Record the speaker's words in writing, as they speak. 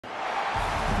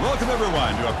Welcome,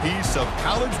 everyone, to a piece of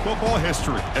college football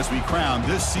history as we crown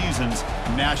this season's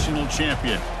national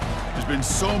champion. There's been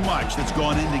so much that's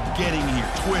gone into getting here,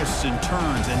 twists and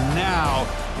turns, and now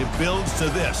it builds to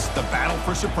this, the battle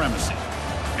for supremacy.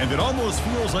 And it almost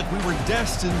feels like we were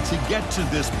destined to get to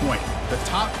this point. The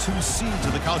top two seeds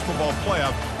of the college football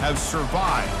playoff have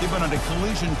survived. They've been on a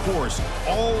collision course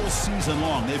all season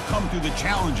long. They've come through the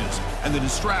challenges and the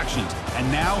distractions,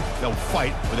 and now they'll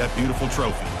fight for that beautiful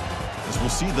trophy. As we'll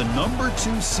see the number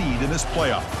 2 seed in this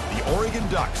playoff, the Oregon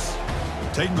Ducks,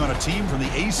 taking on a team from the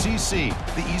ACC,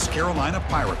 the East Carolina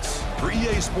Pirates. For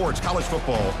EA Sports College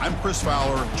Football, I'm Chris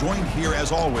Fowler, joined here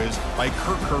as always by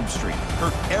Kirk Herbstreit.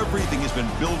 Kirk, everything has been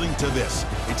building to this.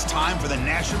 It's time for the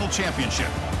national championship.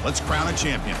 Let's crown a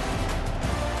champion.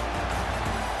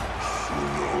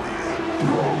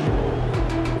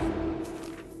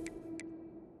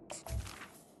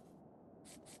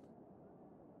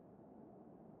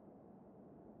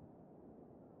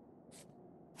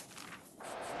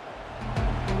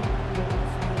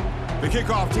 The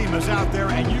kickoff team is out there,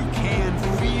 and you can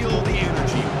feel the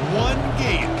energy. One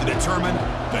game to determine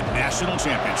the national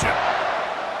championship.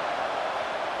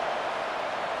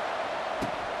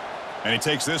 And he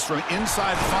takes this from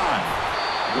inside 5.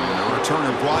 And a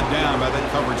returner brought down by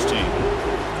that coverage team.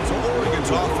 So Oregon's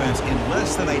offense in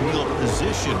less than ideal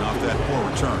position off that poor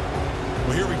return.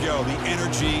 Well, here we go. The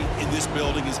energy in this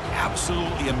building is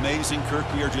absolutely amazing, Kirk.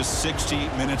 We are just 60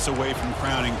 minutes away from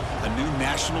crowning a new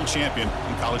national champion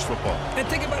in college football. And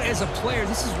think about it, as a player,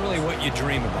 this is really what you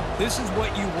dream about. This is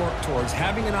what you work towards,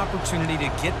 having an opportunity to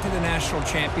get to the national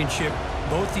championship.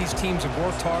 Both these teams have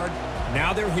worked hard.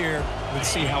 Now they're here. Let's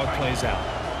see how it plays out.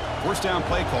 First down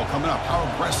play call coming up. How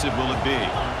aggressive will it be?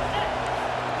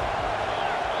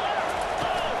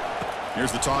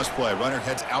 Here's the toss play. Runner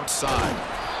heads outside.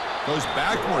 Goes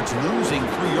backwards, losing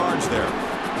 3 yards there.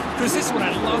 Chris, this is what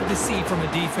I love to see from a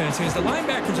defense is the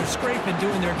linebackers are scraping,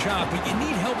 doing their job, but you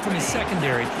need help from the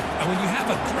secondary. And when you have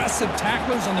aggressive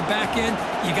tacklers on the back end,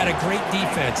 you got a great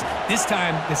defense. This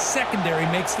time, the secondary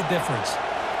makes the difference.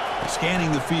 Scanning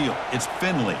the field, it's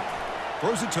Finley.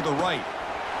 Throws it to the right.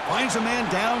 Finds a man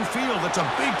downfield. That's a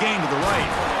big gain to the right.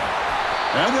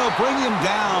 And they'll bring him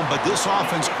down, but this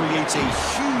offense creates a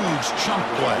huge chunk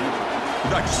play.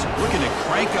 The Ducks looking to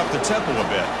crank up the tempo a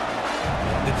bit.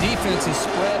 The defense is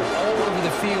spread all over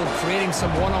the field, creating some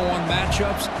one-on-one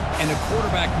matchups, and the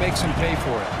quarterback makes him pay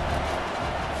for it.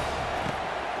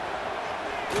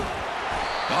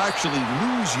 They'll actually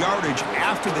lose yardage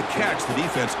after the catch. The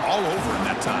defense all over him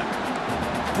that time.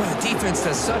 Boy, the defense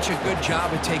does such a good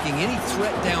job of taking any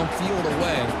threat downfield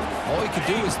away. All he could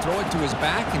do is throw it to his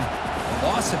back, and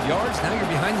loss of yards, now you're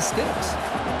behind the sticks.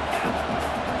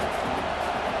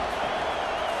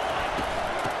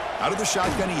 Out of the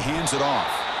shotgun, he hands it off.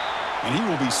 And he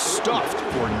will be stuffed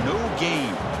for no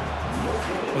gain.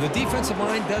 Well, the defensive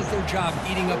line does their job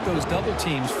eating up those double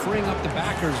teams, freeing up the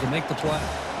backers to make the play.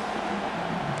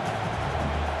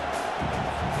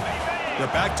 They're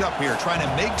backed up here, trying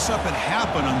to make something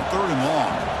happen on 3rd and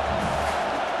long.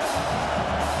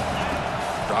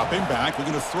 Dropping back,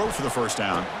 looking to throw for the first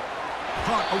down.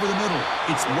 Caught over the middle.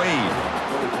 It's Wade.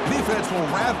 The defense will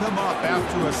wrap him up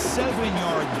after a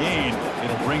 7-yard gain.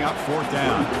 It'll bring up 4th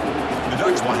down. The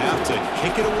Ducks will have to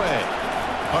kick it away.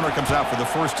 Hunter comes out for the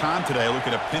first time today,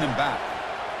 looking to pin him back.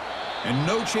 And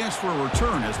no chance for a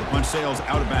return as the punt sails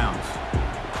out of bounds.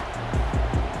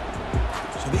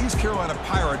 So the East Carolina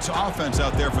Pirates offense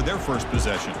out there for their first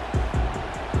possession.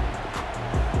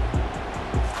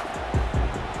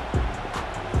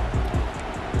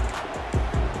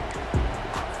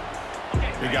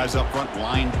 Guys up front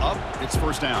lined up. It's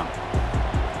first down.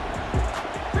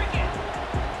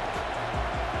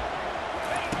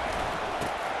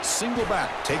 Single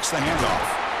back takes the handoff.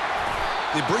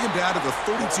 They bring him down to the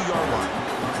 32-yard line.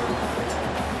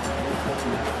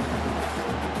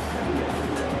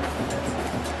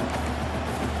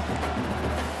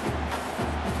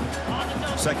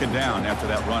 Second down after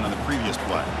that run on the previous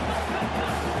play.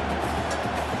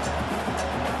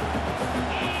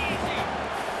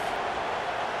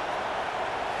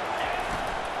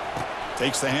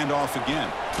 Takes the handoff again.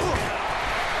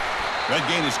 That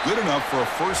gain is good enough for a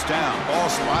first down. Ball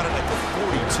spotted at the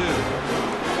 42.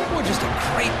 Well, just a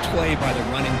great play by the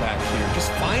running back here. Just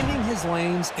finding his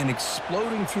lanes and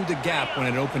exploding through the gap when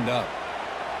it opened up.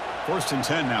 1st and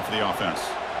 10 now for the offense.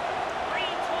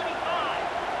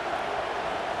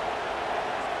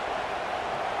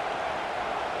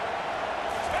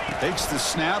 Takes the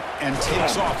snap and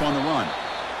takes off on the run.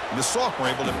 And the Sophomore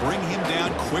able to bring him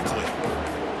down quickly.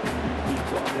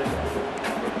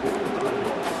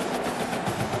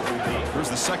 Here's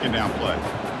the second down play.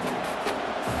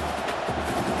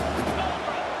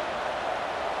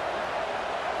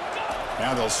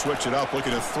 Now they'll switch it up,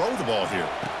 looking to throw the ball here.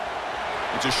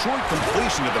 It's a short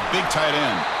completion to the big tight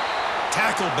end.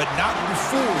 Tackled, but not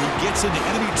before he gets into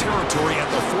enemy territory at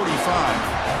the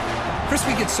 45. Chris,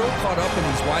 we get so caught up in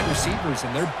these wide receivers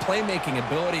and their playmaking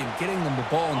ability and getting them the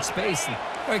ball in space. And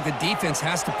like the defense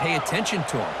has to pay attention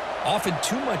to them. Often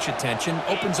too much attention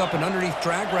opens up an underneath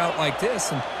drag route like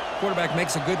this, and quarterback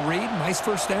makes a good read. Nice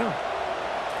first down.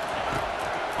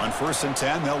 On 1st and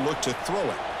 10, they'll look to throw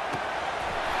it.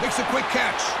 Makes a quick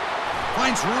catch.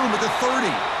 Finds room at the 30.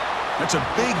 That's a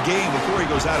big gain before he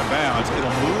goes out of bounds. It'll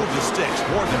move the sticks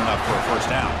more than enough for a first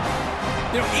down.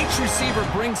 You know, each receiver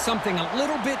brings something a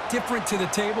little bit different to the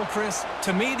table, Chris.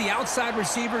 To me, the outside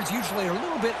receivers usually are a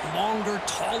little bit longer,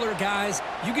 taller guys.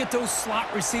 You get those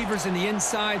slot receivers in the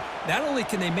inside, not only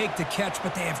can they make the catch,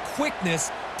 but they have quickness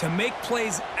to make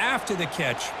plays after the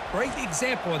catch. Great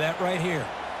example of that right here.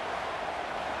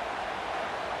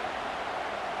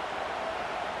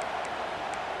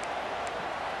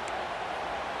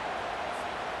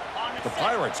 The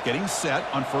Pirates getting set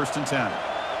on 1st and 10.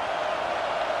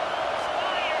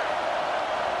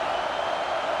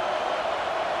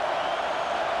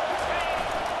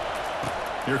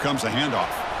 Here comes the handoff.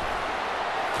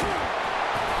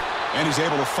 And he's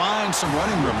able to find some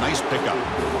running room. Nice pickup.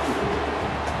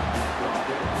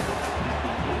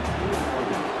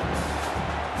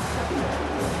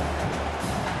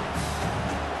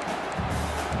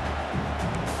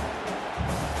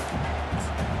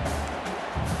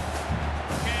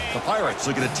 The Pirates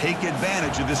looking to take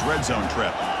advantage of this red zone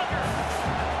trip.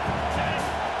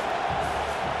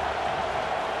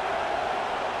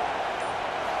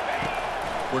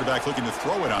 Quarterback looking to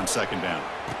throw it on 2nd down.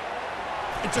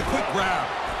 It's a quick grab.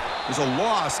 There's a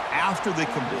loss after the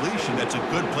completion. That's a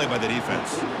good play by the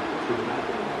defense.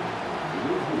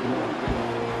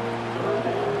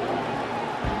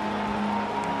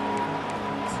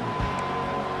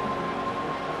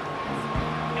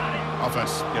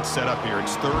 Offense gets set up here.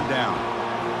 It's 3rd down.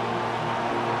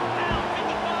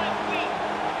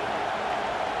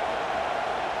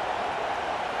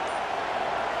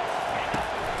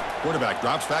 Quarterback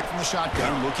drops back from the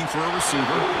shotgun, looking for a receiver.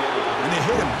 And they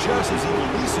hit him just as he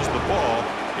releases the ball.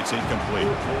 It's incomplete.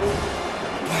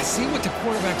 I see what the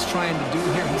quarterback's trying to do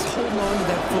here. He's holding on to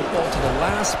that football to the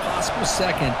last possible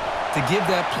second to give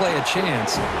that play a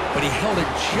chance. But he held it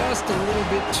just a little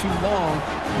bit too long,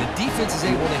 and the defense is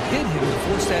able to hit him to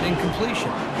force that incompletion.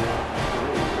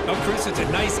 Oh, Chris, it's a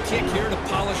nice kick here to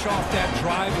polish off that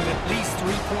drive with at least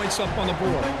 3 points up on the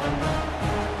board.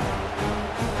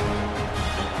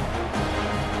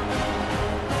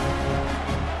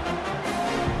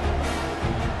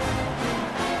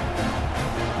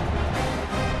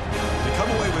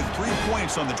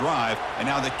 On the drive, and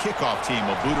now the kickoff team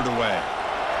will boot it away.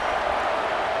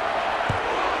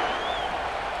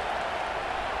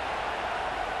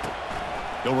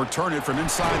 They'll return it from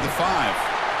inside the 5.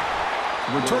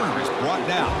 The returner is brought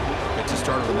down. Gets it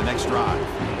started on the next drive.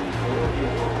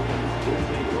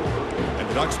 And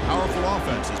the Ducks' powerful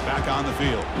offense is back on the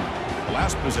field. The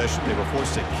last possession, they were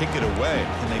forced to kick it away.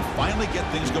 Can they finally get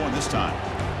things going this time?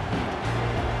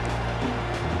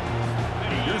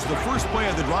 Here's the first play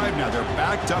of the drive now. They're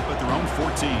backed up at their own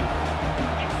 14.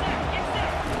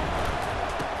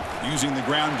 Using the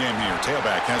ground game here.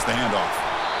 Tailback has the handoff.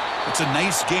 It's a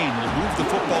nice gain. Will move the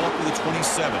football up to the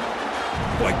 27.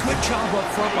 Boy, good job up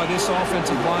front by this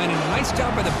offensive line, and a nice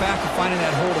job by the back of finding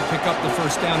that hole to pick up the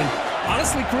first down. And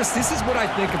honestly, Chris, this is what I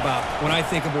think about when I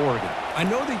think of Oregon. I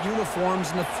know the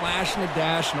uniforms and the flash and the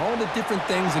dash and all the different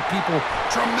things that people...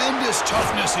 Tremendous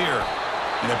toughness here.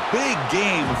 In a big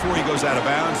game before he goes out of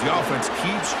bounds, the offense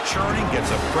keeps churning, gets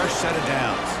a fresh set of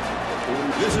downs.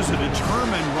 This is a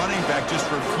determined running back just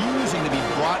refusing to be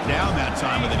brought down that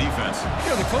time with the defense.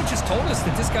 You know, the coaches told us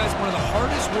that this guy's one of the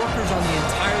hardest workers on the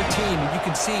entire team, and you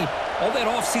can see all that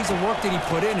offseason work that he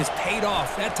put in has paid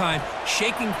off. That time,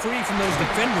 shaking free from those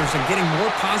defenders and getting more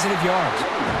positive yards.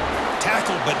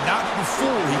 Tackled, but not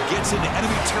before he gets into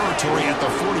enemy territory at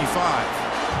the 45.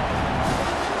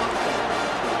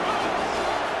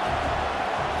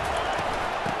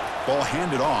 Ball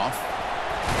handed off.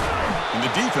 And the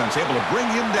defense able to bring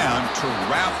him down to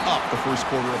wrap up the first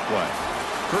quarter of play.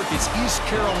 Kirk, it's East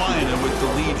Carolina with the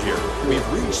lead here. We've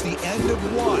reached the end of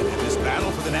one in this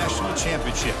battle for the national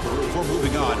championship. Before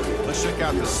moving on, let's check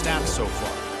out the stats so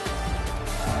far.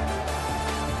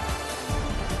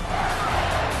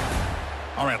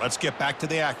 All right, let's get back to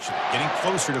the action. Getting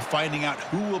closer to finding out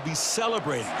who will be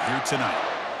celebrating here tonight.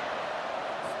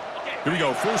 Here we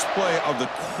go. First play of the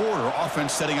quarter.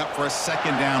 Offense setting up for a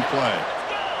 2nd down play.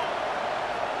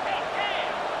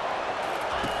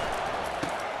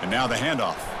 And now the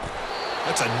handoff.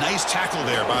 That's a nice tackle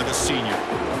there by the senior.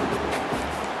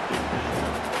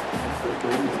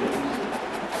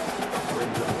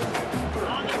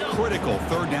 Critical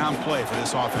third down play for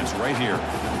this offense right here.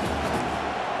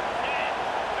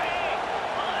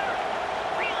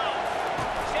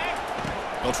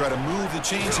 They'll try to move the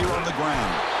chains here on the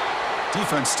ground.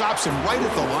 Defense stops him right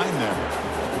at the line there.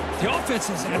 The offense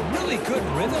has had really good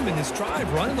rhythm in this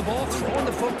drive, running the ball, throwing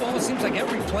the football. It seems like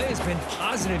every play has been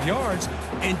positive yards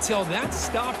until that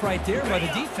stop right there by the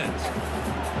defense.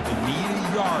 They need a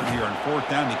yard here on fourth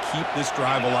down to keep this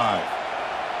drive alive.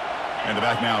 And the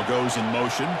back now goes in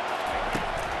motion.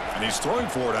 And he's throwing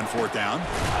for it on fourth down.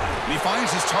 And he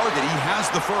finds his target. He has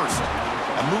the first.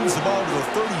 And moves the ball to the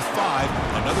 35.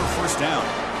 Another first down.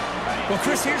 Well,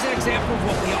 Chris, here's an example of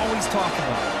what we always talk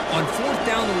about. On fourth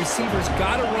down, the receiver's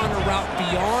got to run a route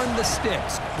beyond the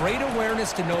sticks. Great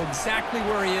awareness to know exactly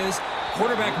where he is.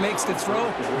 Quarterback makes the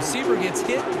throw. Receiver gets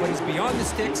hit, but he's beyond the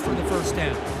sticks for the first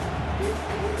down.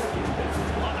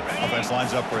 Offense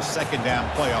lines up for a second down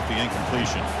play off the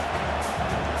incompletion.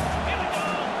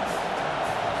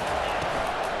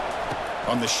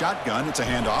 On the shotgun, it's a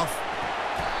handoff.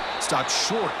 Stopped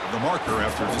short of the marker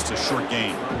after just a short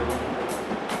gain.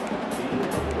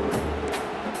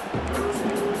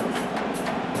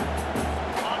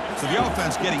 So the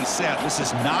offense getting set. This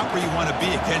is not where you want to be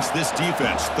against this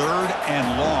defense. Third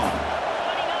and long.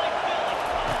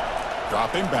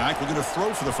 Dropping back. We're going to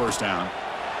throw for the first down.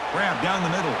 Grab down the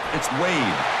middle. It's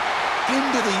Wade.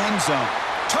 Into the end zone.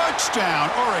 Touchdown,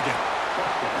 Oregon.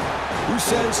 Who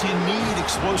says you need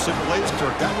explosive plays,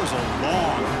 Kirk? That was a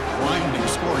long, grinding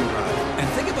scoring drive. And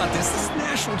think about this. This is a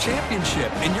national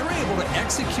championship, and you're able to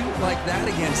execute like that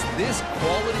against this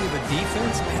quality of a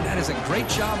defense, and that is a great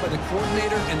job by the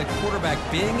coordinator and the quarterback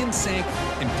being in sync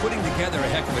and putting together a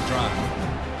heck of a drive.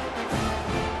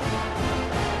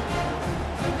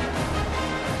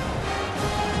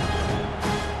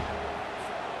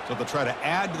 So they'll try to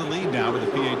add to the lead now with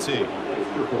the PAT.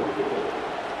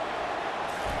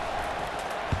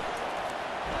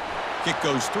 Kick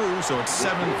goes through, so it's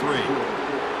 7-3.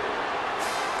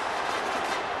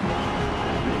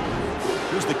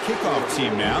 Here's the kickoff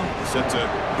team now, set to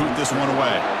boot this one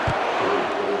away.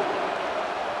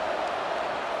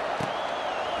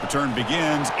 Return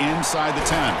begins inside the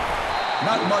 10.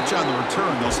 Not much on the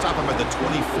return. They'll stop him at the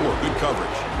 24. Good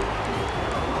coverage.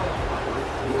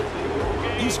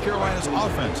 East Carolina's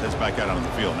offense heads back out on the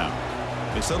field now.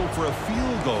 They settled for a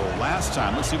field goal last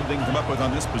time. Let's see what they can come up with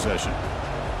on this possession.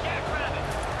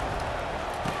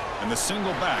 And the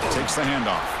single back takes the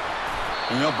handoff.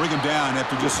 And they'll bring him down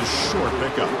after just a short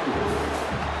pickup.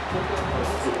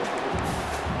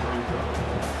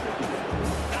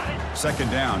 Second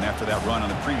down after that run on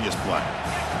the previous play.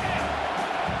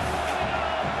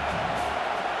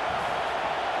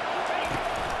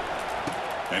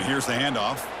 And here's the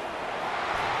handoff.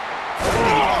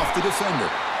 Off the defender.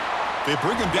 They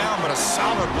bring him down, but a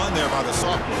solid run there by the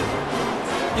sophomore.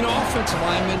 You know, offensive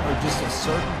linemen are just a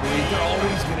certain breed. They're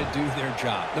always going to do their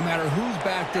job, no matter who's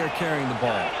back there carrying the ball.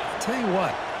 I'll tell you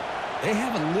what, they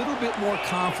have a little bit more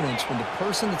confidence when the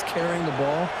person that's carrying the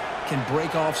ball can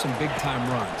break off some big-time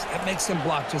runs. That makes them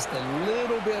block just a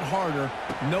little bit harder,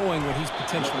 knowing what he's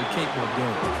potentially capable of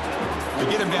doing.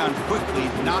 To get him down quickly,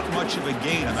 not much of a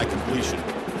gain on that completion.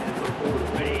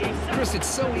 Chris, it's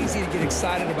so easy to get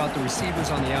excited about the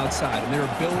receivers on the outside and their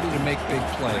ability to make big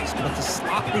plays, but the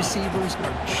slot receivers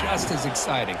are just as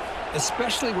exciting,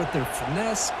 especially with their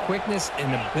finesse, quickness,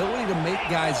 and ability to make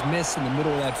guys miss in the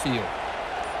middle of that field.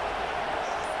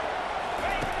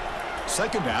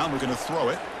 Second down, we're going to throw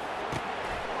it.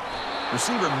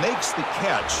 Receiver makes the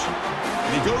catch,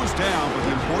 and he goes down, but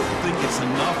the important thing is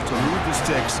enough to move the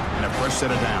sticks and a fresh set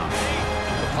of downs.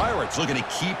 The Pirates looking to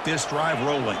keep this drive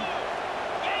rolling.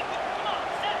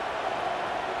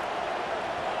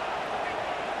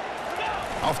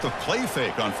 Off the play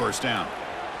fake on first down.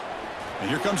 And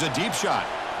here comes a deep shot.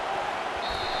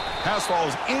 Pass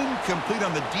falls incomplete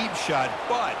on the deep shot,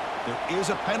 but there is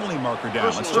a penalty marker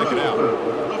down. Let's check it out.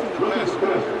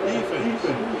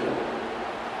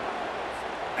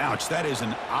 Ouch, that is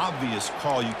an obvious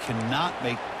call. You cannot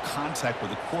make contact with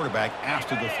the quarterback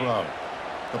after the throw.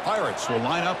 The Pirates will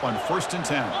line up on 1st and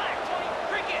 10.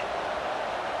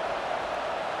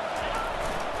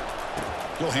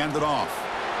 He'll hand it off.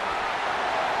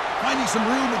 Finding some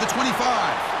room at the 25.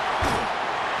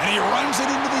 And he runs it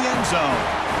into the end zone.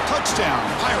 Touchdown,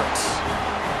 Pirates.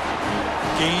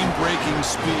 Game-breaking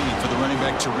speed for the running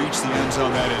back to reach the end zone.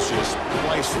 That is just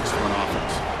priceless for an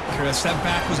offense. Chris, that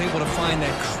back was able to find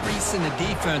that crease in the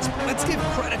defense. Let's give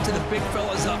credit to the big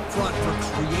fellas up front for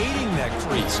creating that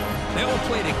crease. They all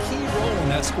played a key role in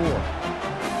that score.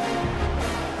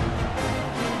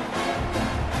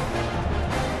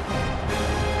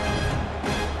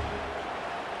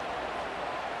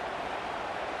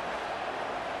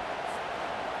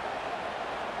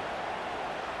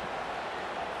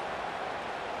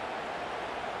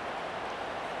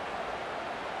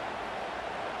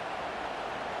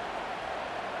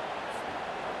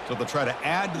 So they'll try to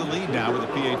add to the lead now with the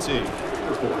PAT. The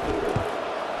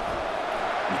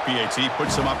PAT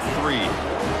puts them up 3.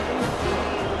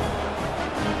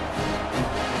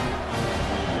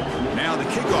 Now the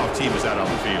kickoff team is out on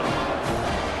the field.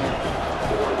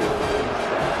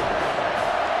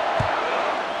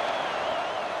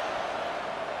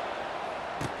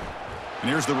 And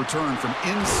here's the return from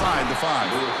inside the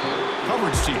 5.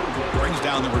 Coverage team brings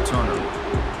down the returner.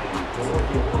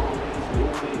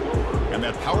 And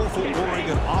that powerful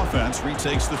Oregon offense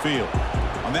retakes the field.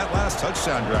 On that last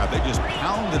touchdown drive, they just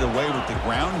pounded away with the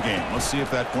ground game. Let's see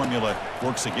if that formula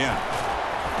works again.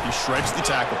 He shreds the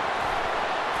tackle.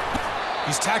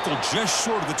 He's tackled just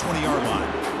short of the 20-yard line.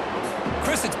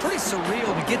 Chris, it's pretty surreal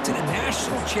to get to the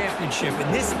national championship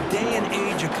in this day and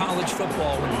age of college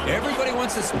football when everybody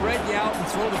wants to spread you out and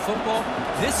throw the football.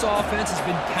 This offense has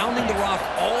been pounding the rock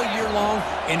all year long.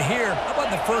 And here, how about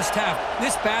the first half?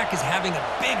 This back is having a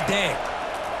big day.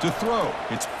 To throw,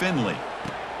 it's Finley.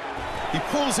 He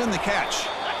pulls in the catch.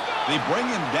 They bring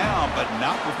him down, but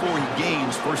not before he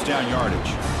gains first down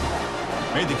yardage.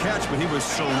 Made the catch, but he was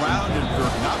surrounded for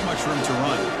not much room to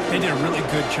run. They did a really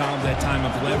good job that time of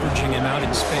leveraging him out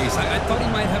in space. I thought he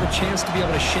might have a chance to be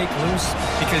able to shake loose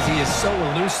because he is so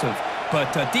elusive.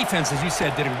 But defense, as you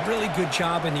said, did a really good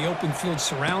job in the open field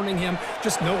surrounding him.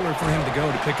 Just nowhere for him to go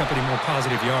to pick up any more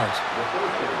positive yards.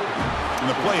 And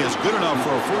the play is good enough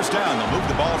for a first down. They'll move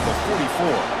the ball to the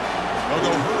 44. They'll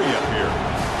go hurry up here.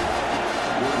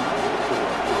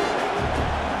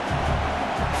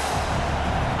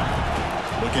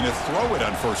 Looking to throw it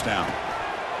on first down.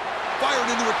 Fired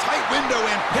into a tight window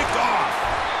and picked off.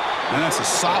 And that's a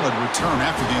solid return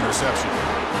after the interception.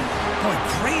 Boy,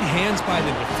 great hands by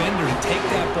the defender to take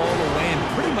that ball away and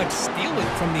pretty much steal it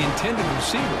from the intended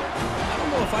receiver. I don't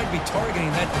know if I'd be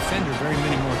targeting that defender very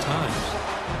many more times.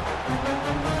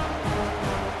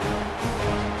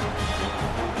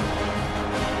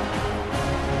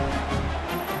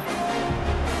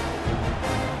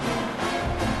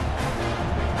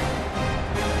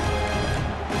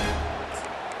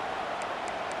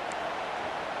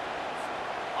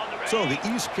 So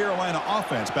the East Carolina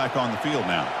offense back on the field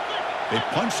now. They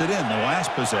punched it in the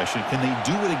last possession. Can they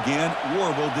do it again,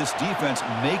 or will this defense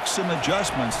make some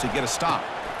adjustments to get a stop?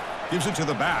 Gives it to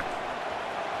the back.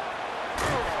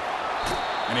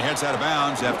 And he heads out of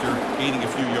bounds after gaining a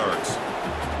few yards.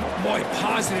 Boy,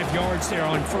 positive yards there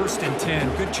on 1st and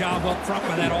 10. Good job up front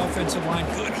by that offensive line.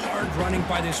 Good hard running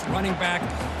by this running back.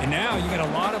 And now you got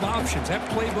a lot of options. That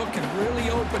playbook can really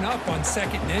open up on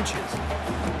 2nd and inches.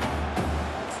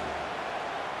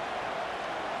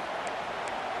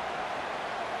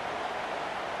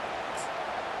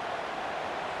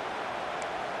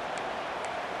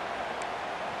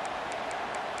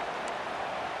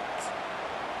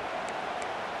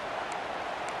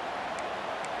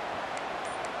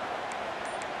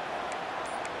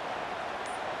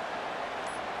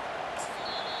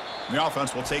 The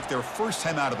offense will take their first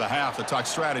time out of the half to talk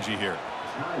strategy here.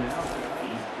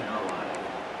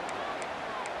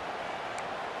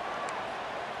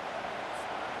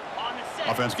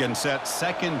 Offense getting set.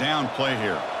 2nd down play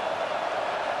here.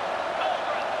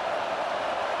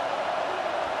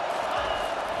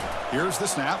 Here's the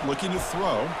snap, looking to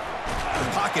throw. The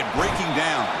pocket breaking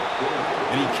down.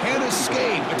 And he can't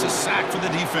escape. It's a sack for the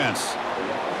defense.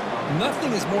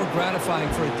 Nothing is more gratifying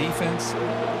for a defense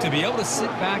to be able to sit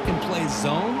back and play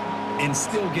zone and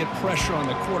still get pressure on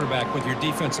the quarterback with your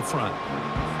defensive front.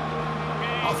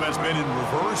 Offense been in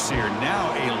reverse here.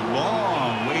 Now a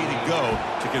long way to go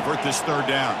to convert this 3rd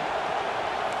down.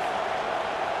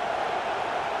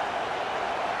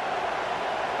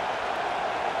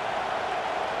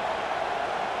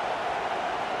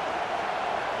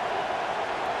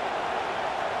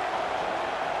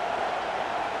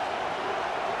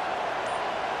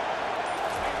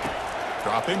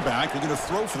 Dropping back, they're going to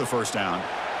throw for the first down.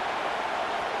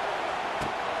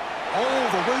 All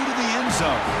the way to the end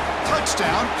zone.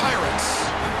 Touchdown, Pirates.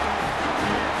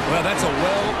 Well, that's a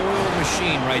well-oiled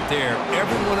machine right there.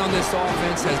 Everyone on this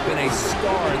offense has been a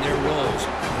star in their roles.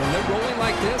 When they're rolling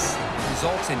like this, it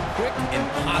results in quick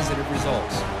and positive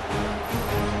results.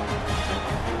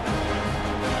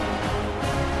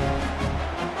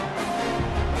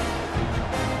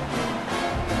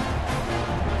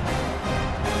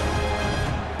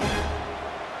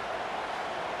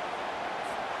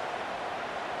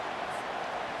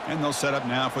 And they'll set up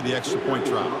now for the extra point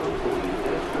drop.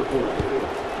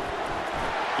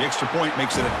 The extra point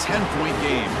makes it a 10-point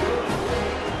game.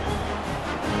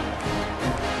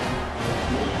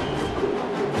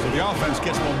 So the offense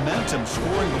gets momentum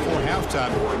scoring before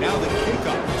halftime. Now the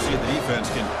kickoff. We'll see if the defense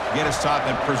can get a stop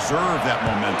and preserve that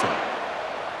momentum.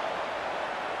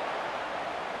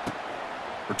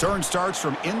 Return starts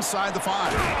from inside the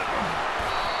 5.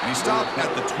 And he stopped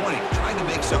at the 20, trying to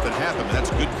make something happen, but that's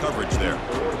good coverage there.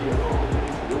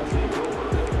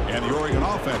 And the Oregon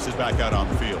offense is back out on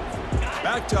the field.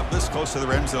 Backed up this close to the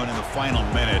end zone in the final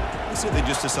minute. Let's see if they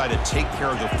just decide to take care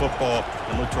of the football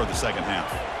and look toward the second half.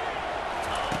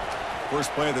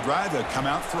 First play of the drive, they'll come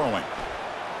out throwing.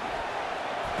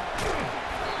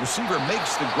 Receiver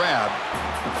makes the grab.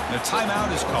 And a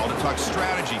timeout is called to talk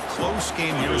strategy. Close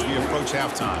game here as we approach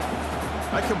halftime.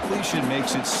 That completion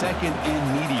makes it second and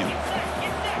medium.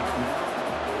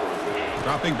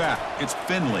 Dropping back, it's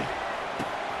Finley.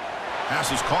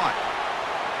 Pass is caught.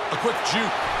 A quick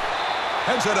juke.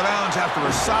 Heads out of bounds after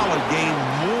a solid gain,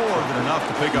 more than enough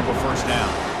to pick up a first down.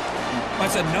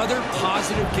 That's another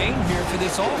positive gain here for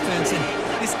this offense, and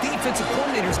this defensive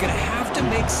coordinator is going to have to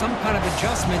make some kind of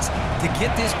adjustments to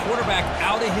get this quarterback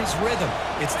out of his rhythm.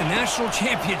 It's the national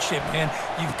championship, man.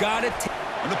 You've got to...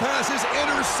 And the pass is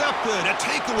intercepted. A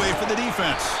takeaway for the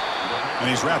defense. And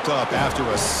he's wrapped up after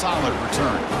a solid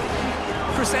return.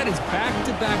 Chris, that is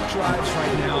back-to-back drives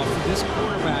right now for this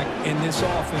quarterback and this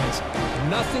offense.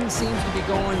 Nothing seems to be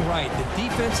going right. The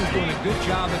defense is doing a good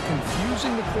job at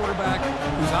confusing the quarterback,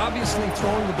 who's obviously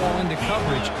throwing the ball into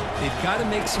coverage. They've got to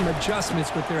make some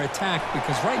adjustments with their attack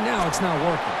because right now it's not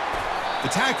working.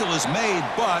 The tackle is made,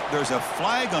 but there's a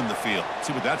flag on the field. Let's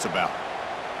see what that's about.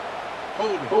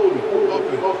 Hold it.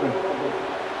 Open.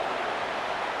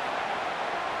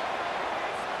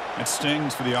 It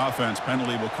stings for the offense.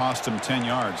 Penalty will cost him 10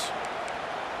 yards.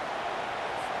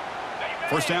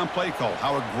 First down play call.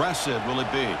 How aggressive will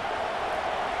it be?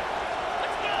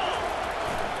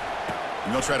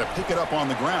 And they'll try to pick it up on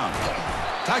the ground.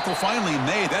 Tackle finally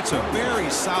made. That's a very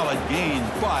solid gain,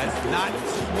 but not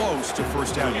close to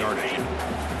first down yardage.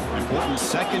 Important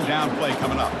second down play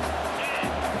coming up.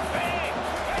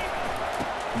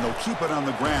 And they'll keep it on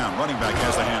the ground. Running back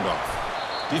has the handoff.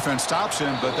 Defense stops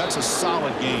him, but that's a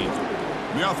solid gain.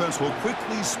 The offense will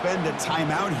quickly spend a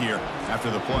timeout here after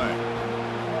the play.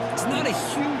 It's not a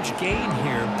huge gain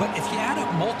here, but if you add up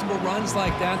multiple runs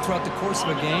like that throughout the course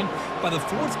of a game, by the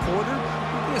fourth quarter,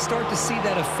 you're going to start to see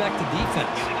that affect the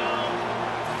defense.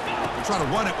 They're trying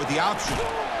to run it with the option.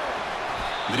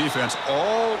 The defense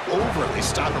all over it. They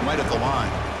stop him right at the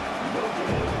line.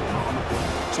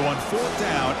 So on fourth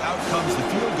down, out comes the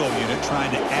field goal unit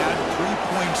trying to add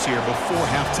 3 points here before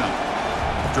halftime.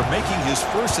 After making his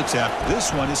first attempt,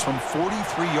 this one is from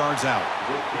 43 yards out,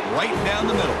 right down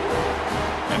the middle.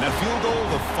 And that field goal,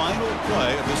 the final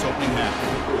play of this opening half.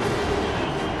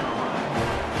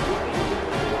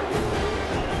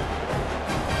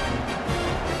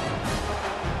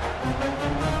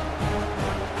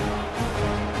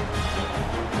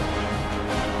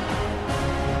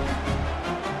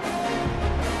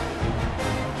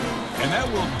 And that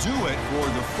will do it for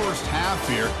the first half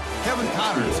here. Kevin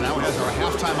Connors now has our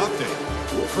halftime update.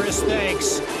 Chris,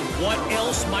 thanks. What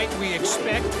else might we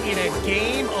expect in a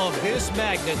game of this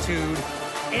magnitude?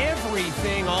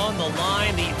 Everything on the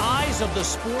line. The eyes of the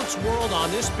sports world on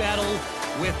this battle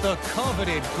with the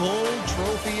coveted gold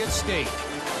trophy at stake.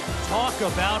 Talk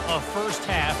about a first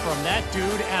half from that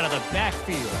dude out of the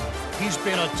backfield. He's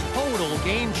been a total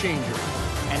game changer.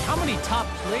 And how many top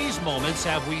plays moments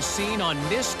have we seen on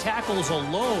missed tackles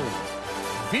alone?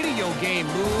 Video game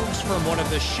moves from one of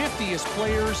the shiftiest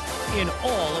players in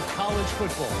all of college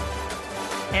football.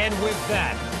 And with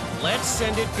that, let's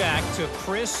send it back to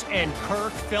Chris and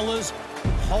Kirk. Fellas,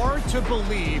 hard to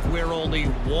believe we're only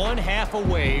one half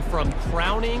away from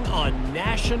crowning a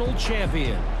national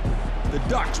champion. The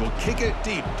Ducks will kick it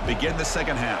deep to begin the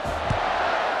second half.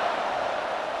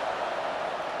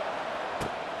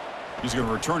 He's going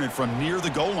to return it from near the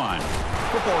goal line.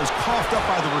 Football is coughed up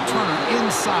by the returner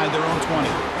inside their own 20.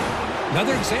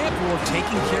 Another example of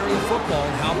taking care of the football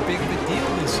and how big of a deal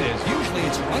this is. Usually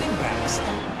it's running backs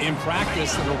in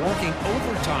practice that are working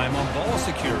overtime on ball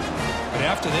security. But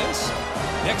after this,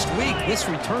 next week, this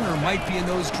returner might be in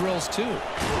those drills too.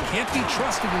 Can't be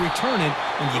trusted to return it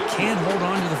when you can't hold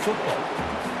on to the football.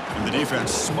 And the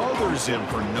defense smothers him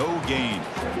for no gain.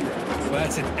 Well,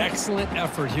 that's an excellent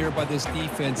effort here by this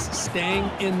defense, staying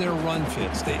in their run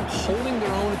fits, holding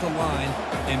their own at the line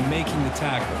and making the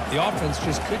tackle. The offense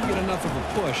just couldn't get enough of a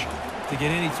push to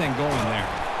get anything going there.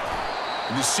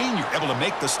 And the senior able to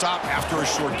make the stop after a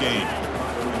short gain.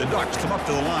 The Ducks come up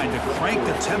to the line to crank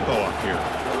the tempo up here.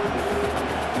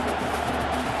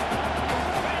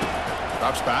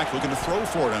 Drops back, looking to throw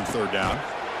for it on third down.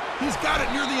 He's got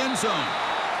it near the end zone.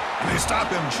 They stop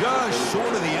him just short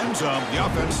of the end zone. The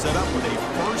offense set up with a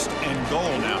 1st and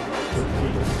goal now.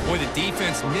 Boy, the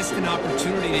defense missed an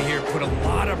opportunity to here put a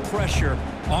lot of pressure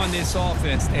on this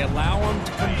offense. They allow them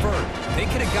to convert. They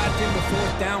could have got them to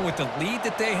 4th down with the lead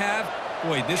that they have.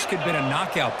 Boy, this could have been a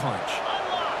knockout punch.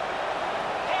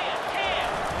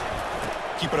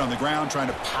 Keep it on the ground, trying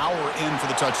to power in for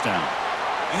the touchdown.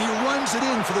 And he runs it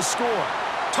in for the score.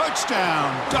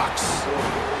 Touchdown, Ducks.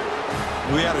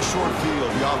 We had a short field.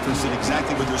 The offense did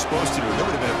exactly what they're supposed to do. That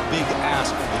would have been a big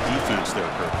ask for the defense there,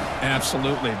 Kirk.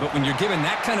 Absolutely. But when you're given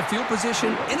that kind of field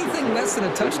position, anything less than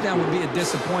a touchdown would be a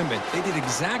disappointment. They did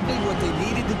exactly what they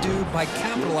needed to do by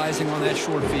capitalizing on that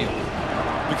short field.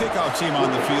 The kickoff team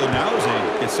on the field now as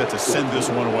they get set to send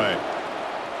this one away.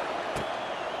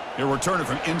 They're returning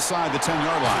from inside the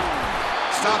 10-yard line.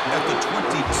 Stop at the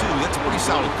 22. That's pretty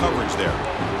solid coverage there.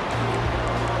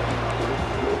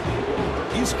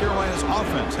 East Carolina's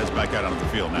offense heads back out onto the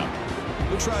field now.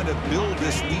 They're trying to build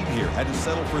this lead here. Had to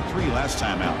settle for 3 last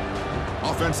time out.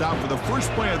 Offense out for the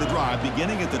first play of the drive,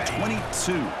 beginning at the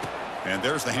 22. And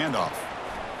there's the handoff.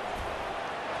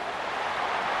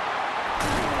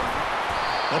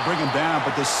 They'll bring him down,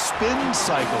 but the spin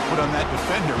cycle put on that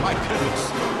defender, my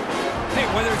goodness. Hey,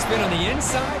 whether it's been on the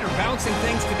inside or bouncing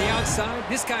things to the outside,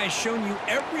 this guy has shown you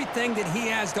everything that he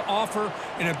has to offer,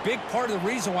 and a big part of the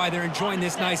reason why they're enjoying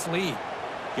this nice lead.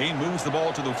 Gain moves the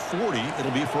ball to the 40.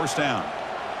 It'll be 1st down.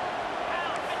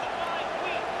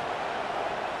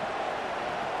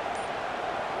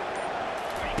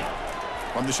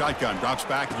 From the shotgun, drops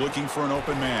back looking for an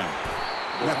open man.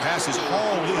 And that pass is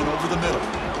hauled in over the middle.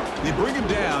 They bring him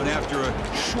down after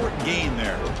a short gain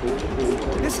there.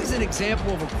 This is an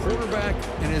example of a quarterback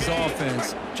and his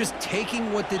offense just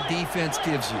taking what the defense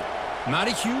gives you. Not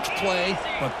a huge play,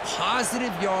 but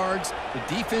positive yards.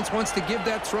 The defense wants to give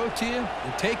that throw to you.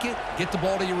 You take it, get the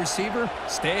ball to your receiver,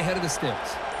 stay ahead of the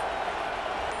sticks.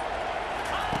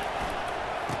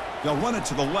 They'll run it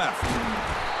to the left.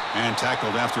 And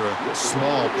tackled after a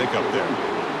small pickup there.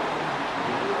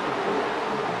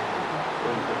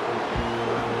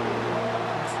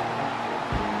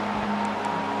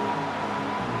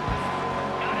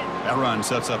 That run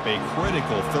sets up a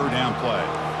critical 3rd down play.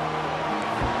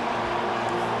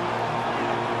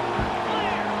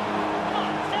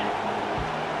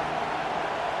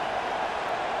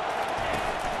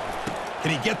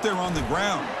 Can he get there on the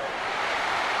ground?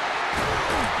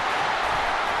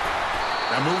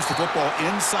 That moves the football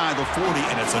inside the 40,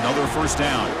 and it's another 1st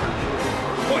down.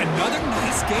 Boy, another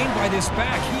nice game by this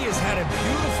back. He has had a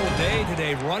beautiful day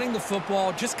today running the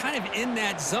football, just kind of in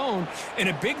that zone, and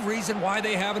a big reason why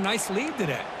they have a nice lead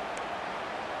today.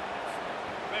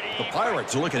 The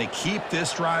Pirates are looking to keep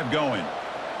this drive going.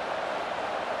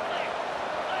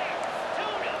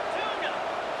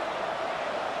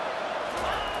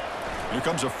 Here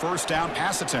comes a 1st down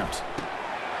pass attempt.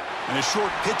 And a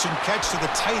short pitch and catch to the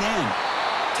tight end.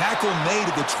 Tackle made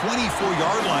at the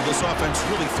 24-yard line. This offense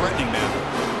really threatening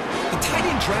now. The tight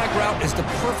end drag route is the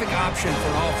perfect option for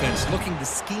an offense looking to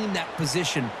scheme that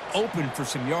position open for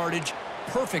some yardage.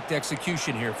 Perfect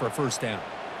execution here for a 1st down.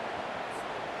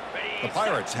 The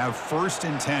Pirates have 1st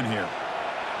and 10 here.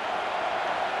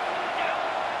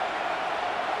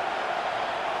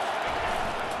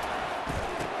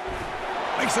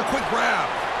 Makes a quick grab.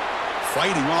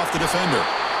 Fighting off the defender.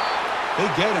 They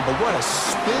get him, but what a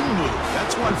spin move.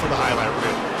 That's one for the highlight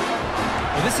reel.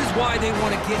 Well, this is why they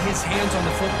want to get his hands on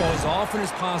the football as often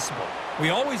as possible. We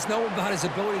always know about his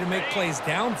ability to make plays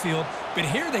downfield, but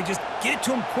here they just get it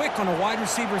to him quick on a wide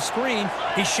receiver screen.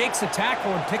 He shakes the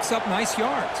tackle and picks up nice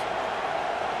yards.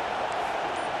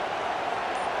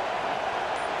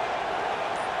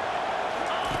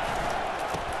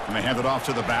 And they hand it off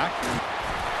to the back.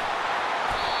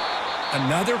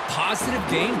 Another positive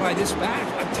gain by this back.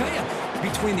 I tell you,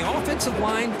 between the offensive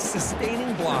line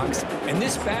sustaining blocks and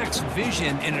this back's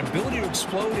vision and ability to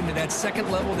explode into that 2nd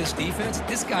level of this defense,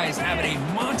 this guy is having a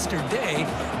monster day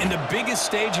in the biggest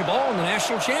stage of all in the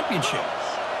national championship.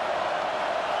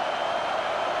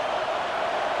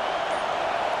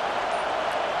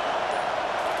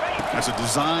 That's a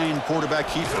design quarterback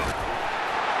keeper.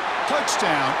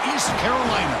 Touchdown, East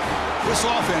Carolina. This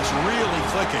offense really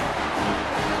clicking.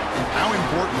 How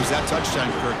important was that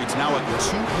touchdown, Kirk? It's now a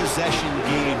 2-possession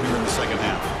game here in the 2nd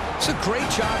half. It's a great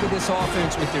job of this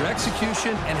offense with their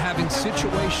execution and having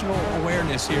situational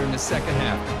awareness here in the 2nd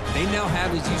half. They now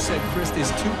have, as you said, Chris,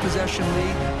 this 2-possession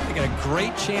lead. They got a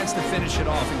great chance to finish it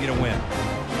off and get a win.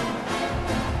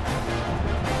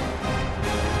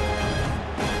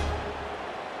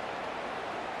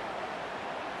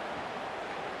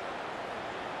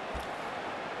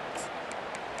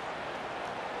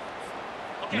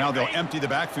 Now they'll empty the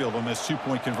backfield on this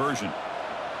two-point conversion.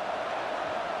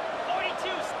 42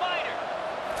 Spider.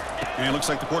 And it looks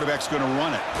like the quarterback's going to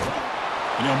run it.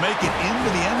 And he'll make it into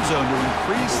the end zone to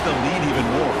increase the lead even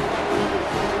more.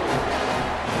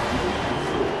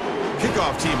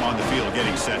 Kickoff team on the field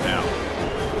getting set now.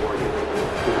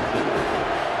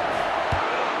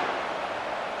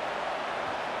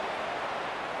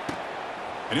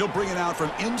 And he'll bring it out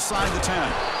from inside the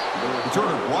 10.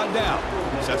 Returner brought down.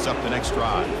 Sets up the next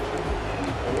drive.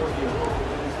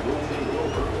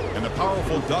 And the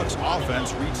powerful Ducks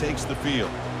offense retakes the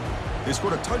field. They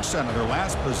scored a touchdown on their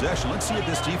last possession. Let's see if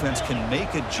this defense can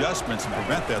make adjustments and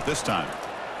prevent that this time.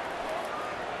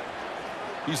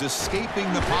 He's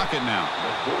escaping the pocket now.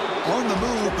 On the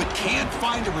move, but can't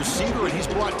find a receiver, and he's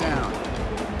brought down.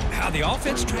 Now, the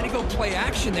offense trying to go play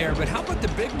action there, but how about the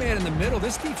big man in the middle?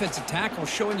 This defensive tackle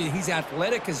showing you he's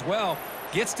athletic as well.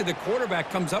 Gets to the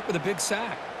quarterback, comes up with a big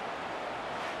sack.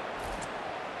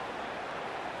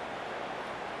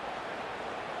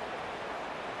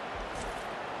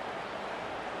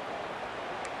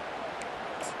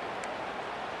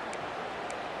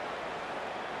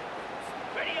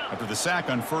 After the sack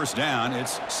on first down,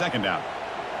 it's second down.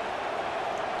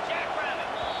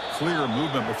 Clear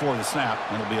movement before the snap,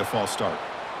 and it'll be a false start.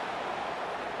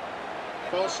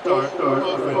 False start.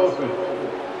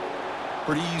 Offense.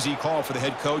 Pretty easy call for the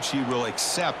head coach. He will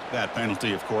accept that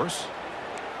penalty, of course.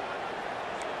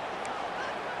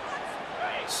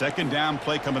 Second down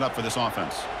play coming up for this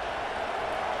offense.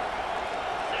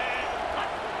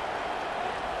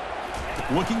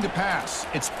 Looking to pass.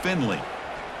 It's Finley.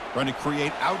 Trying to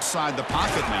create outside the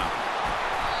pocket now.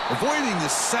 Avoiding the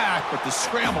sack, but the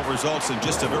scramble results in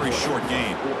just a very short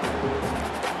gain.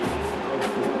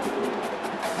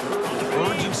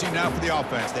 Urgency now for the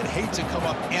offense. They'd hate to come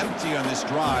up empty on this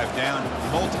drive, down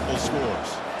multiple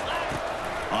scores.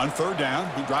 On third down,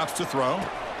 he drops to throw.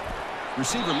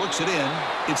 Receiver looks it in.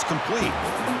 It's complete.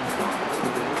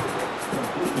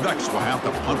 The Ducks will have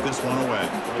to punt this one away.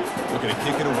 Looking to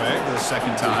kick it away for the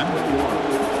second time.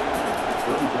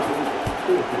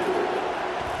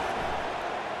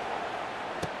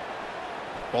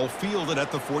 Ball fielded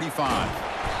at the 45.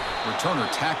 Returner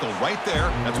tackle right there.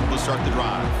 That's what will start the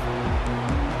drive.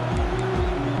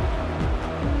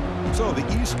 So the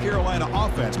East Carolina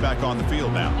offense back on the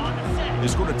field now. They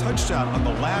scored a touchdown on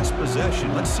the last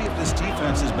possession. Let's see if this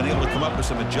defense has been able to come up with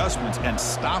some adjustments and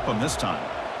stop them this time.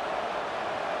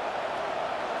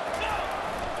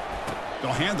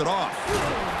 They'll hand it off.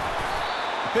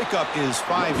 The pickup is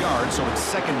 5 yards, so it's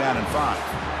second down and 5.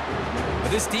 But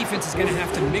this defense is going to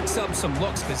have to mix up some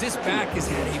looks because this back has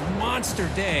had a monster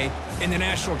day in the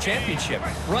national championship.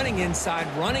 Running inside,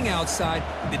 running outside.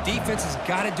 The defense has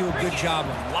got to do a good job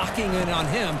of locking in on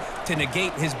him to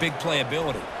negate his big play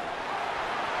ability.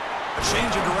 A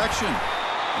change of direction.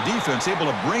 The defense able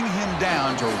to bring him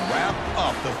down to wrap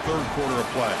up the third quarter of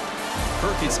play.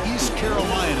 Kirk, it's East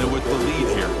Carolina with the lead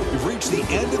here. We've reached the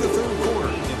end of the third quarter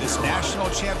in this national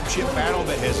championship battle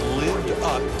that has lived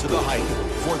up to the hype.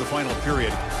 For the final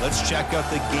period, let's check out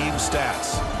the game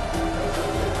stats.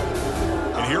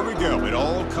 And here we go. It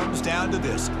all comes down to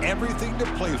this. Everything to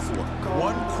play for.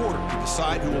 One quarter to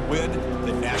decide who will win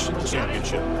the national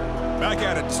championship. Back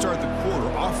at it to start the quarter.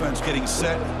 Offense getting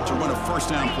set to run a first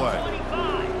down play.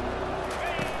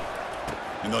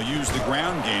 And they'll use the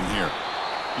ground game here.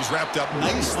 He's wrapped up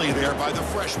nicely there by the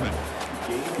freshman.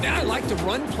 Now I like the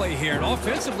run play here. And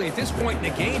offensively, at this point in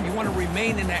the game, you want to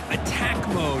remain in that attack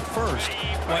mode first,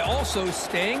 while also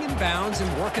staying in bounds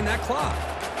and working that clock.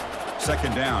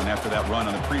 Second down after that run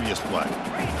on the previous play.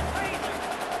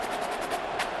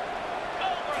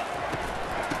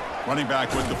 Running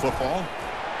back with the football.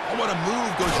 Oh, what a move.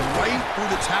 Goes right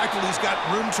through the tackle. He's got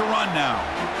room to run now.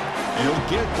 And he'll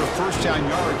get the first down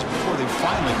yards before they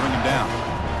finally bring him down.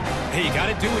 Hey, you got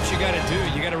to do what you got to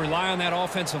do. You got to rely on that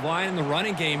offensive line in the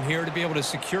running game here to be able to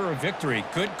secure a victory.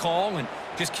 Good call, and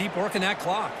just keep working that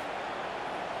clock.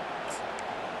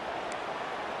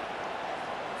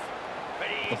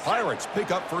 The Pirates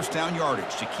pick up first down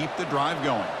yardage to keep the drive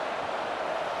going.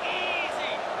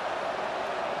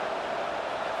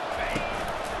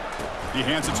 He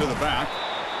hands it to the back.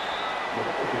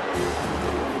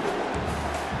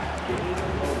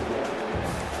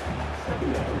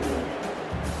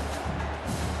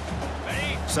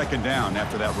 Second down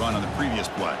after that run on the previous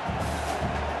play.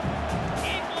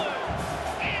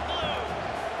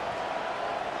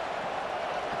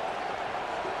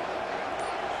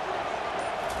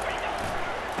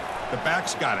 The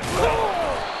back's got it.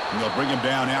 And they'll bring him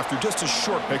down after just a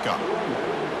short pickup.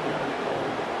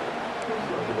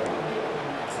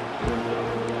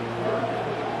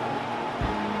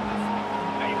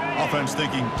 offense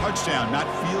thinking touchdown, not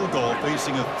field goal,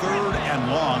 facing a 3rd and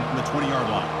long from the 20-yard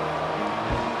line.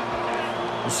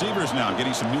 Receivers now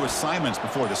getting some new assignments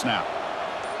before the snap.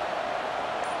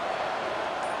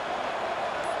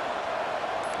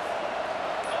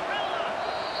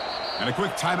 And a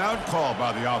quick timeout call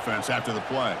by the offense after the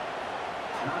play.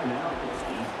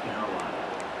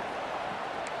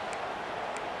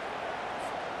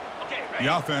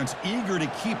 The offense eager to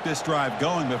keep this drive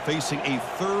going, but facing a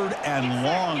 3rd and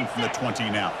long from the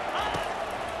 20 now.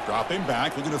 Dropping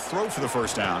back, looking to throw for the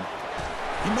first down.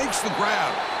 He makes the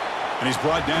grab. And he's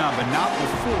brought down, but not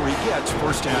before he gets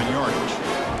first down yardage.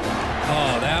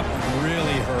 Oh, that one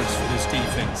really hurts for this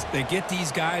defense. They get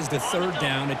these guys to 3rd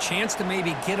down, a chance to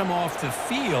maybe get them off the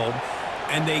field,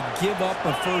 and they give up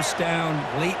a first down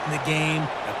late in the game.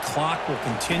 The clock will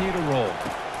continue to roll.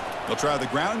 They'll try the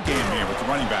ground game here with the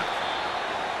running back.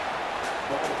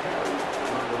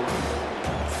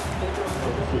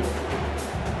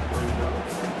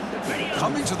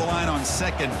 Coming to the line on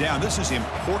 2nd down. This is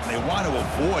important. They want to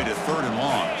avoid a 3rd and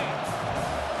long.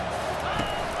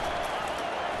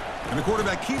 And the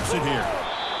quarterback keeps it here.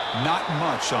 Not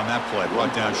much on that play.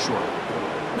 Brought down short.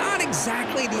 Not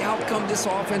exactly the outcome this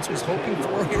offense was hoping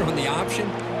for here on the option.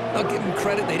 I'll give them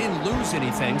credit. They didn't lose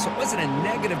anything, so it wasn't a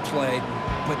negative play.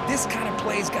 But this kind of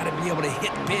play's got to be able to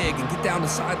hit big and get down the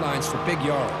sidelines for big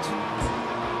yards.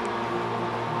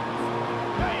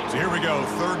 So here we go,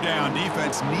 3rd down.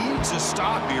 Defense needs a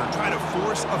stop here, try to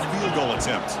force a field goal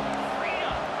attempt.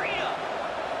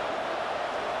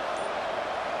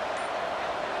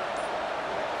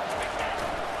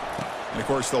 And of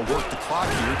course, they'll work the clock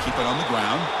here, keep it on the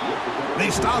ground.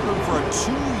 They stop him for a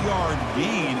 2-yard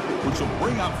gain, which will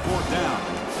bring up 4th down.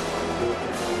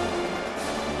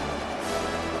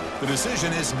 The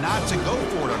decision is not to go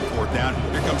for it on 4th down.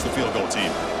 Here comes the field goal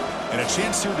team. And a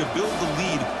chance here to build the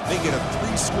lead. They get a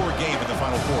 3-score game in the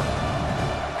final quarter.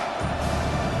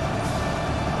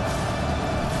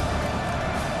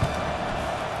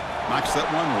 Knocks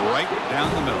that one right down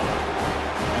the middle.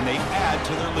 And they add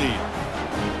to their lead.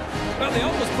 Well, they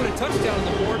almost put a touchdown on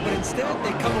the board, but instead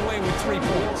they come away with 3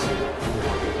 points.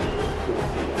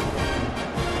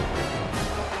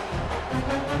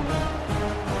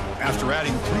 After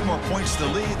adding 3 more points to the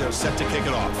lead, they're set to kick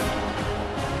it off.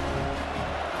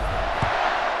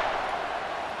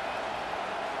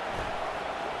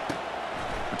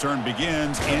 Return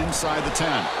begins inside the 10.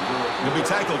 He'll be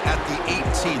tackled at the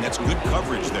 18. That's good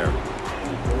coverage there.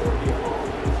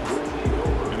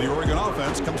 And the Oregon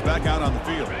offense comes back out on the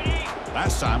field.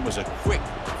 Last time was a quick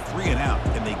 3 and out.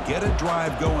 Can they get a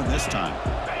drive going this time?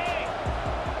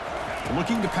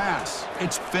 Looking to pass.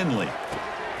 It's Finley.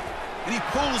 And he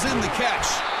pulls in the catch.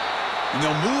 And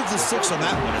they'll move the 6 on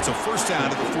that one. It's a first down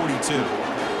at the 42.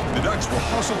 The Ducks will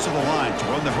hustle to the line to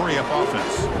run the hurry-up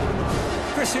offense.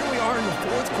 Chris, here we are in the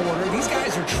 4th quarter. These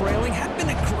guys are trailing. Had been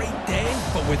a great day,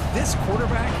 but with this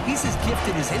quarterback, he's as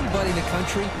gifted as anybody in the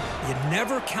country. You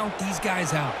never count these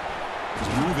guys out.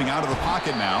 He's moving out of the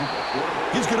pocket now.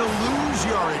 He's going to lose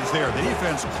yardage there. The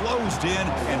defense closed in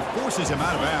and forces him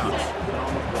out of bounds.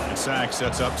 And sack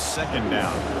sets up 2nd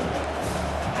down.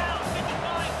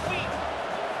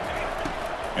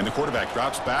 And the quarterback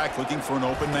drops back looking for an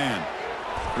open man.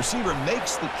 Receiver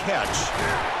makes the catch.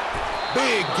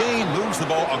 Big gain, moves the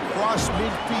ball across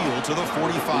midfield to the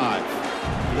 45.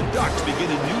 The Ducks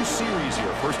begin a new series here,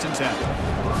 1st and 10.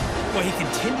 Well, he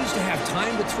continues to have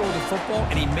time to throw the football,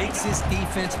 and he makes this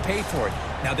defense pay for it.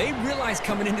 Now, they realized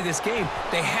coming into this game,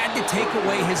 they had to take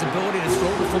away his ability to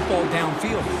throw the football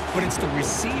downfield. But it's the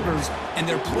receivers and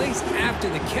their plays after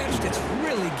the catch that's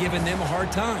really giving them a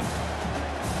hard time.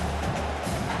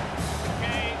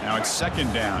 Now it's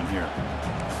 2nd down here.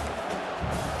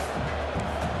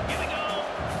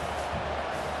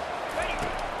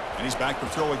 And he's back to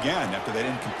throw again after that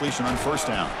incompletion on 1st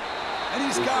down. And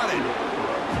he's got it.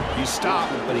 He's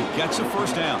stopped, but he gets a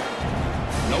first down.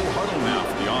 No huddle now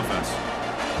for the offense.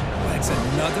 That's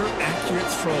another accurate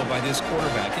throw by this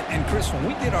quarterback. And Chris, when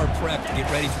we did our prep to get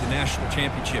ready for the national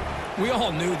championship, we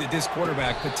all knew that this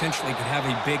quarterback potentially could have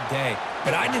a big day.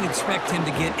 But I didn't expect him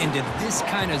to get into this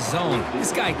kind of zone.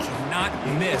 This guy cannot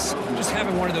miss. Just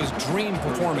having one of those dream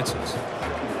performances.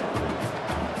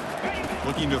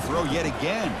 Looking to throw yet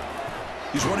again.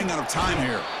 He's running out of time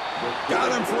here.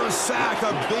 Got him for a sack.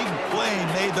 A big play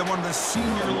made them one of the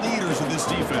senior leaders of this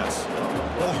defense.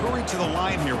 They'll hurry to the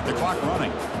line here with the clock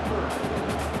running.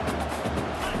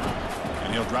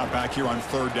 And he'll drop back here on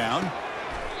 3rd down.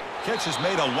 Catch is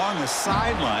made along the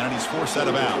sideline, and he's forced out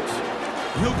of bounds.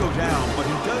 He'll go down, but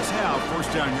he does have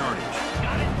first down yardage.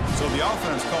 So the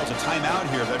offense calls a timeout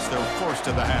here. That's their first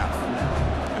of the half.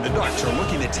 And And the Ducks are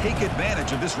looking to take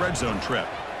advantage of this red zone trip.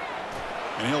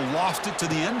 And he'll loft it to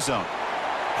the end zone.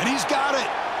 And he's got it.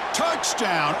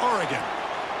 Touchdown, Oregon.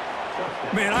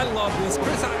 Man, I love this.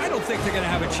 Chris, I don't think they're going to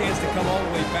have a chance to come all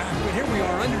the way back. But here we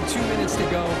are, under 2 minutes to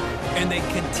go, and they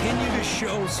continue to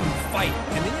show some fight.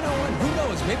 And then, you know what? Who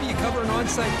knows? Maybe you cover an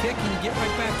onside kick and you get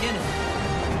right back in it.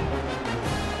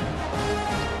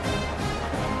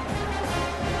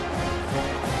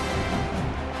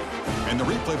 And the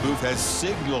replay booth has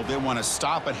signaled they want to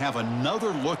stop and have another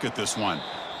look at this one.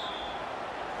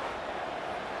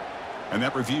 And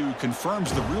that review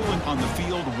confirms the ruling on the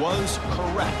field was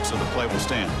correct, so the play will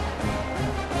stand.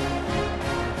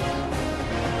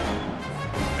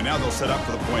 And now they'll set up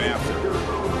for the point after.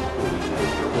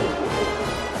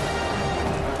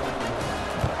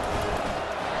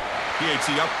 PAT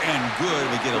up and good.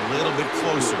 They get a little bit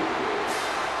closer.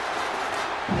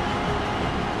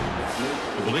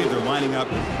 I believe they're lining up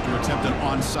to attempt an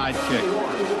onside kick.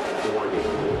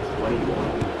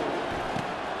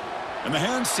 And the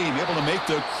hands team able to make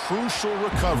the crucial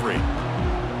recovery.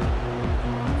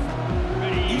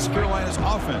 East Carolina's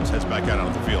offense heads back out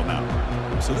onto the field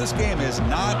now. So this game is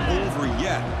not over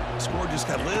yet. The score just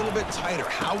got a little bit tighter.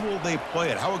 How will they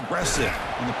play it? How aggressive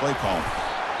in the play call?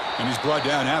 And he's brought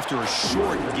down after a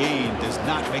short gain, does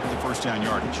not make the first down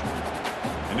yardage.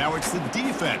 And now it's the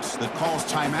defense that calls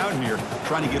timeout here,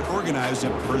 trying to get organized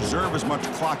and preserve as much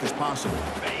clock as possible.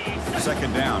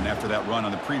 Second down after that run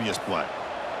on the previous play.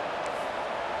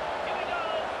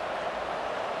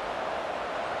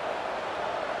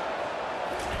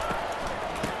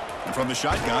 And from the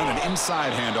shotgun, an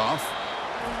inside handoff.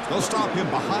 They'll stop him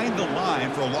behind the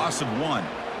line for a loss of 1.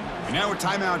 And now a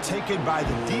timeout taken by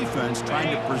the defense,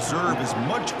 trying to preserve as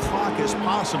much clock as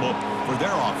possible for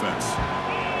their offense.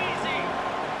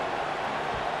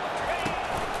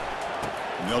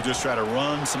 And they'll just try to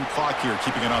run some clock here,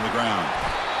 keeping it on the ground.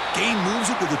 Gain moves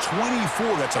it to the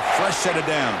 24. That's a fresh set of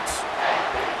downs.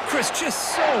 Chris,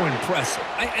 just so impressive.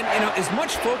 And you know, as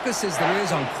much focus as there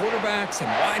is on quarterbacks and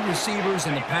wide receivers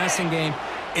in the passing game,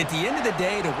 at the end of the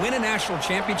day, to win a national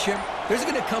championship, there's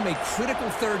going to come a critical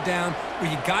third down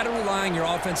where you got to rely on your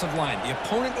offensive line. The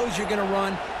opponent knows you're going to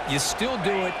run. You still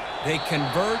do it. They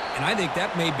convert, and I think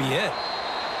that may be it.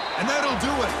 And that'll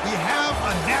do it. We have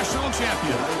a national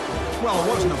champion. Well, it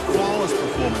wasn't a flawless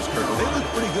performance, Kurt. They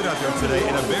looked pretty good out there today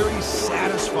in a very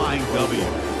satisfying W.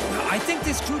 I think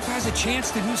this group has a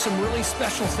chance to do some really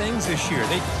special things this year.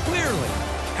 They clearly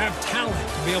have talent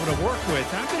to be able to work with.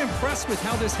 I've been impressed with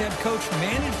how this head coach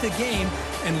managed the game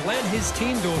and led his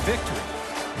team to a victory.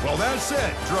 Well, that's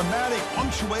it. Dramatic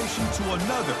punctuation to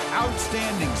another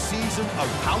outstanding season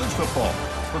of college football.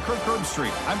 For Kirk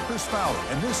Herbstreit, I'm Chris Fowler,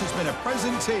 and this has been a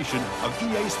presentation of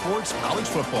EA Sports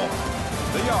College Football.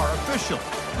 They are officially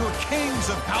your kings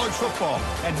of college football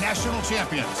and national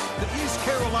champions, the East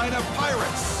Carolina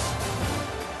Pirates.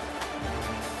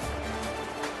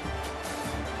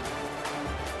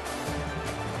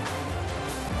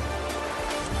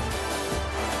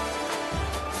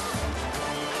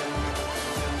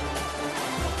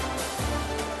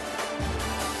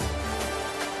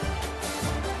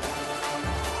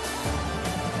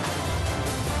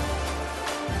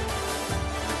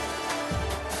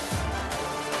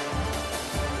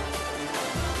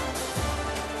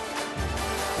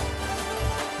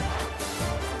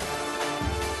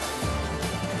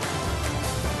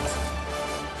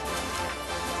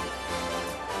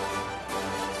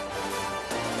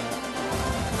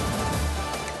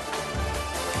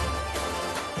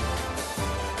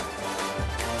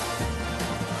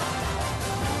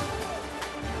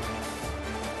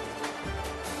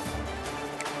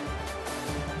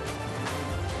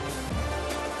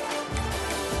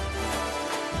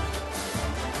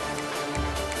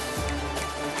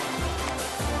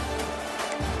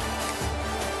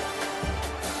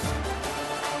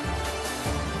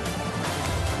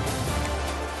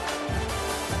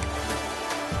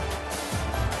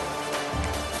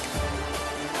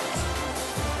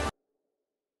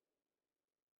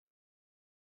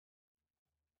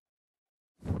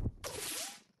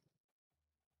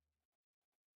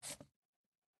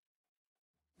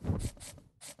 You